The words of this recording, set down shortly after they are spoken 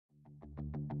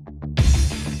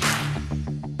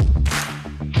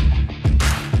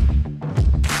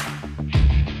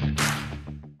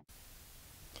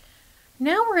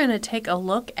Now we're going to take a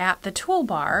look at the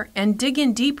toolbar and dig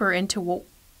in deeper into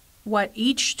what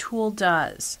each tool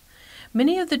does.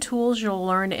 Many of the tools you'll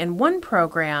learn in one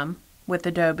program with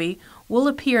Adobe will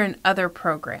appear in other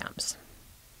programs.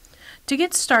 To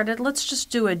get started, let's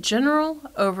just do a general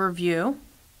overview.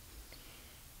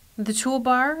 The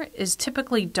toolbar is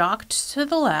typically docked to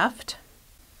the left.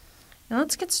 And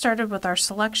let's get started with our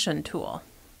selection tool.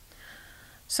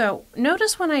 So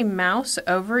notice when I mouse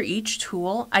over each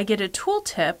tool, I get a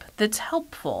tooltip that's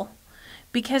helpful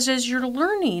because as you're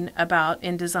learning about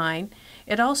InDesign,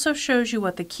 it also shows you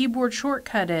what the keyboard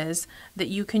shortcut is that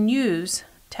you can use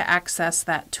to access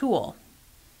that tool.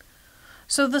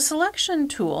 So the selection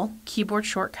tool, keyboard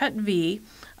shortcut V,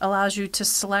 allows you to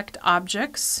select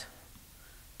objects,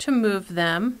 to move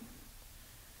them,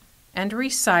 and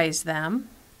resize them,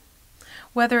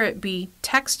 whether it be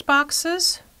text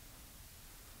boxes,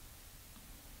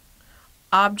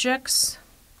 objects,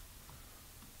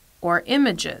 or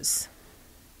images.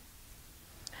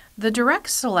 The direct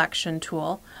selection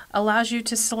tool allows you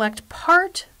to select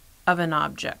part of an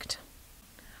object.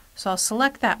 So I'll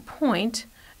select that point.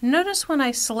 Notice when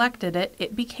I selected it,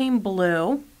 it became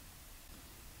blue.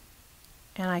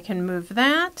 And I can move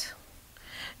that.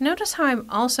 Notice how I'm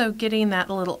also getting that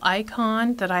little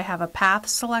icon that I have a path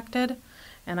selected,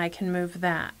 and I can move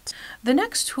that. The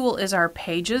next tool is our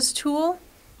Pages tool.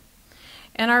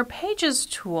 And our Pages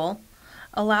tool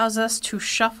allows us to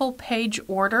shuffle page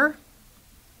order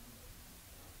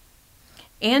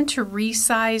and to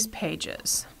resize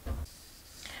pages.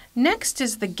 Next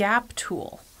is the Gap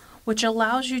tool, which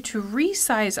allows you to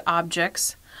resize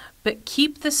objects but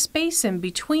keep the space in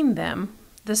between them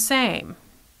the same.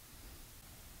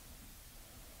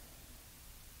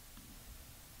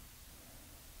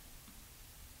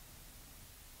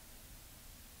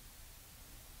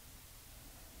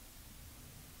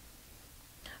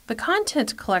 The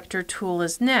Content Collector tool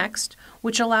is next,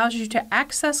 which allows you to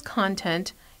access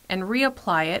content and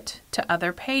reapply it to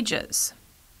other pages.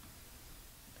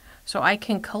 So I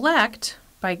can collect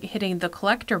by hitting the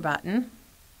Collector button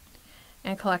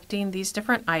and collecting these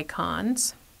different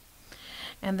icons.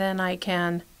 And then I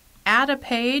can add a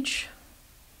page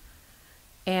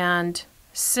and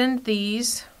send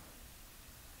these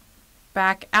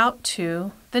back out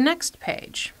to the next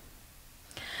page.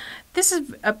 This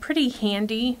is a pretty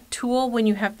handy tool when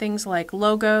you have things like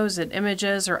logos and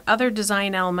images or other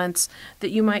design elements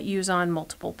that you might use on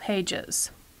multiple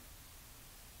pages.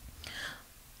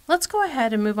 Let's go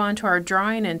ahead and move on to our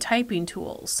drawing and typing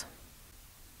tools.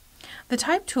 The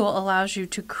Type tool allows you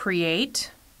to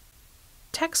create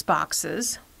text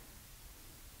boxes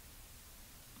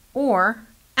or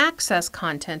access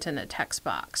content in a text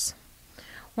box.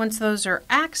 Once those are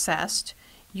accessed,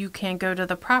 you can go to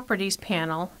the Properties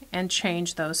panel and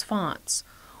change those fonts.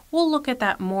 We'll look at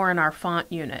that more in our font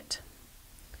unit.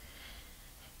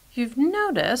 You've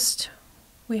noticed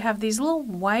we have these little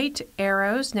white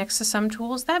arrows next to some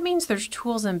tools. That means there's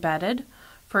tools embedded.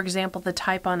 For example, the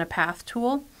Type on a Path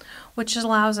tool, which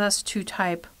allows us to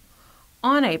type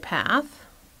on a path,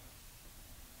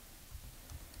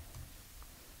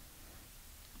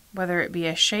 whether it be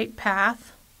a shape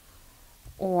path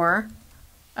or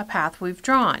a path we've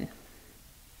drawn.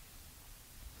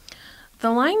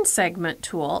 The Line Segment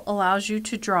tool allows you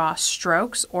to draw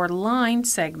strokes or line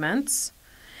segments,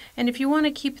 and if you want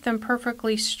to keep them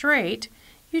perfectly straight,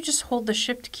 you just hold the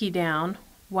Shift key down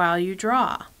while you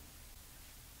draw.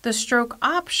 The stroke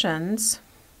options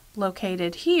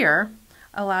located here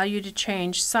allow you to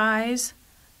change size,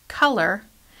 color,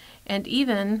 and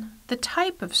even the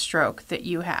type of stroke that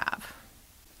you have.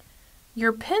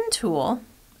 Your Pen tool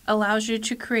allows you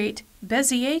to create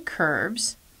Bezier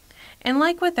curves, and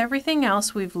like with everything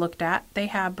else we've looked at, they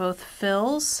have both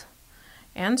fills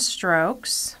and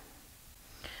strokes.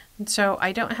 And so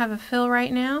I don't have a fill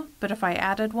right now, but if I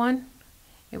added one,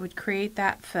 it would create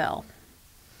that fill.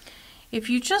 If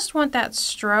you just want that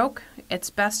stroke, it's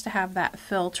best to have that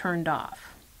fill turned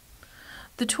off.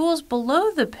 The tools below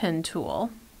the Pen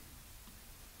tool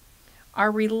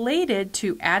are related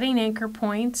to adding anchor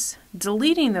points,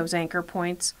 deleting those anchor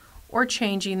points, or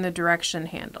changing the direction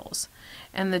handles.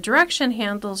 And the direction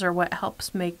handles are what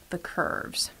helps make the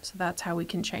curves. So that's how we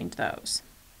can change those.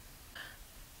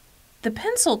 The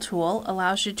Pencil tool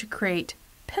allows you to create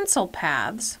pencil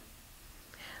paths,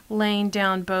 laying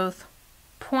down both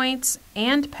points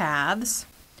and paths.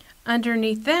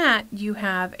 Underneath that, you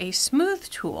have a Smooth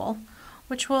tool,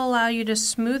 which will allow you to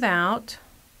smooth out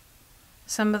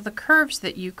some of the curves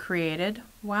that you created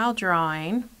while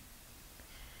drawing,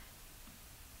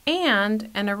 and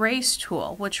an Erase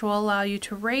tool, which will allow you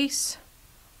to erase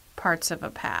parts of a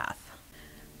path.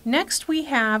 Next we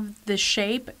have the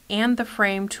shape and the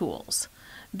frame tools.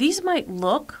 These might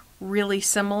look really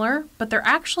similar, but they're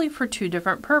actually for two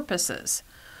different purposes.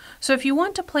 So if you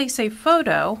want to place a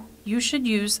photo, you should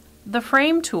use the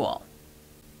frame tool.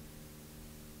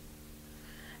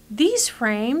 These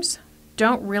frames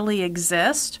don't really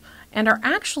exist and are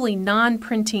actually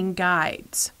non-printing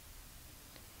guides.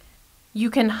 You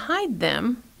can hide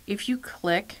them if you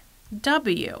click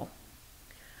W.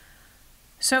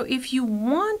 So if you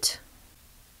want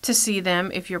to see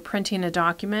them if you're printing a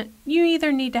document, you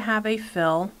either need to have a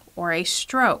fill or a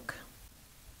stroke.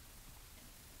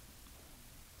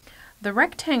 The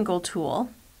rectangle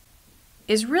tool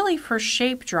is really for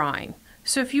shape drawing.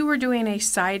 So if you were doing a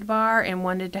sidebar and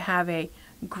wanted to have a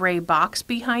gray box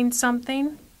behind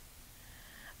something,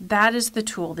 that is the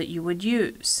tool that you would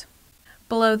use.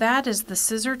 Below that is the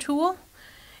scissor tool,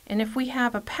 and if we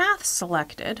have a path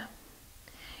selected,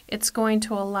 it's going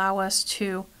to allow us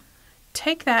to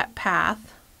take that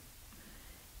path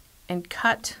and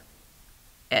cut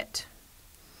it.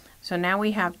 So now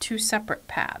we have two separate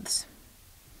paths.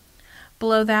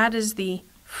 Below that is the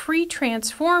free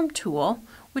transform tool,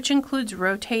 which includes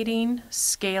rotating,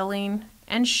 scaling,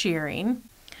 and shearing.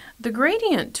 The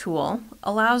gradient tool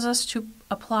allows us to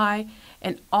apply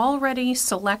an already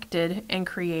selected and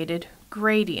created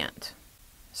gradient.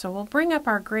 So we'll bring up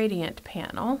our gradient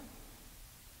panel,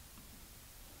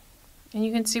 and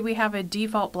you can see we have a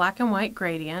default black and white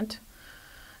gradient.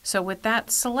 So with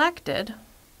that selected,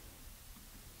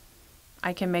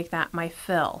 I can make that my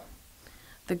fill.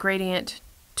 The gradient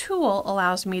tool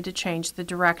allows me to change the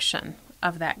direction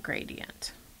of that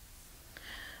gradient.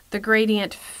 The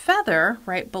gradient feather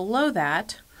right below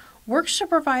that works to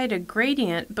provide a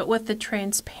gradient but with the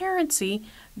transparency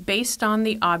based on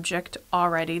the object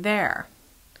already there.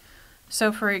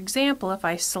 So for example, if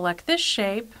I select this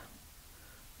shape,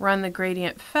 run the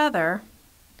gradient feather,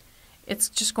 it's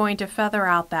just going to feather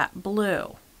out that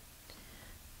blue.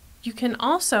 You can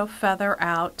also feather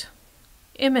out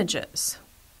images.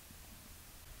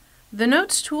 The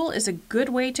notes tool is a good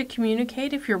way to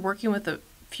communicate if you're working with a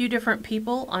few different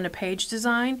people on a page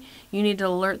design. You need to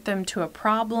alert them to a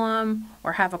problem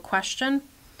or have a question.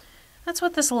 That's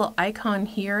what this little icon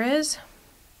here is.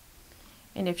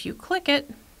 And if you click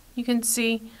it, you can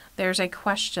see there's a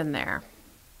question there.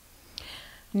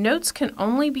 Notes can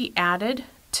only be added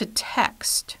to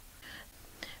text.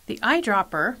 The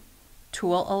Eyedropper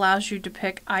tool allows you to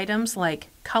pick items like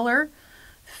color,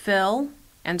 fill,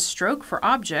 and stroke for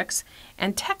objects,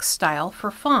 and text style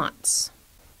for fonts.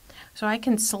 So I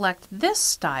can select this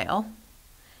style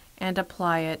and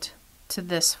apply it to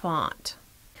this font.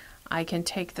 I can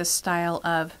take the style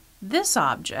of this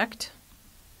object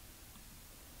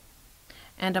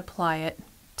and apply it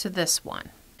to this one.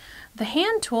 The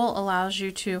hand tool allows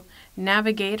you to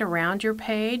navigate around your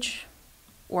page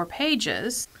or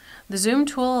pages. The zoom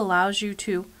tool allows you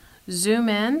to zoom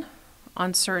in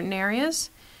on certain areas,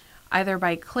 either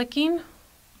by clicking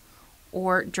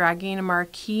or dragging a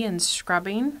marquee and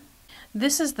scrubbing.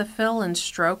 This is the fill and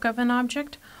stroke of an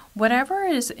object. Whatever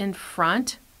is in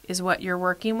front is what you're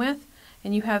working with,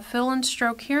 and you have fill and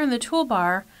stroke here in the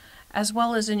toolbar as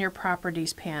well as in your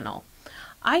properties panel.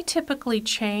 I typically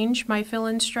change my fill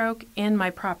and stroke in my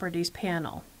properties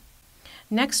panel.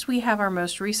 Next we have our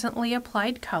most recently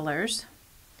applied colors,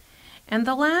 and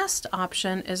the last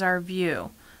option is our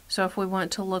view. So if we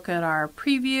want to look at our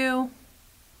preview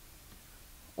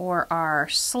or our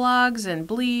slugs and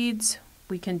bleeds,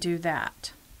 we can do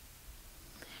that.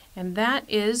 And that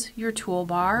is your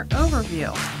toolbar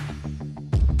overview.